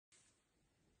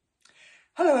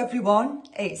Hello everyone,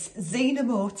 it's Zena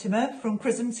Mortimer from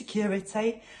Crism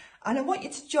Security and I want you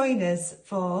to join us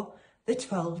for the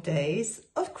 12 days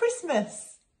of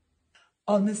Christmas.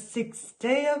 On the 6th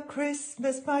day of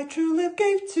Christmas my true love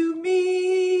gave to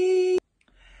me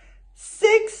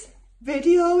 6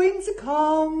 video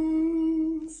intercoms.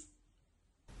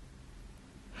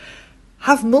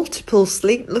 Have multiple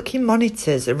sleek looking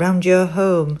monitors around your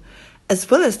home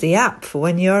as well as the app for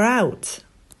when you're out.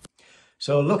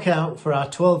 So look out for our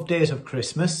 12 days of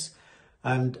Christmas,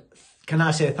 and can I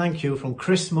say thank you from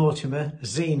Chris Mortimer,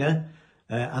 Zena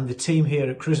and the team here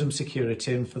at Crism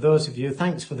Security, and for those of you,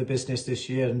 thanks for the business this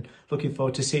year and looking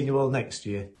forward to seeing you all next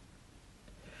year.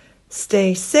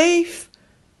 Stay safe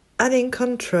and in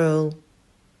control.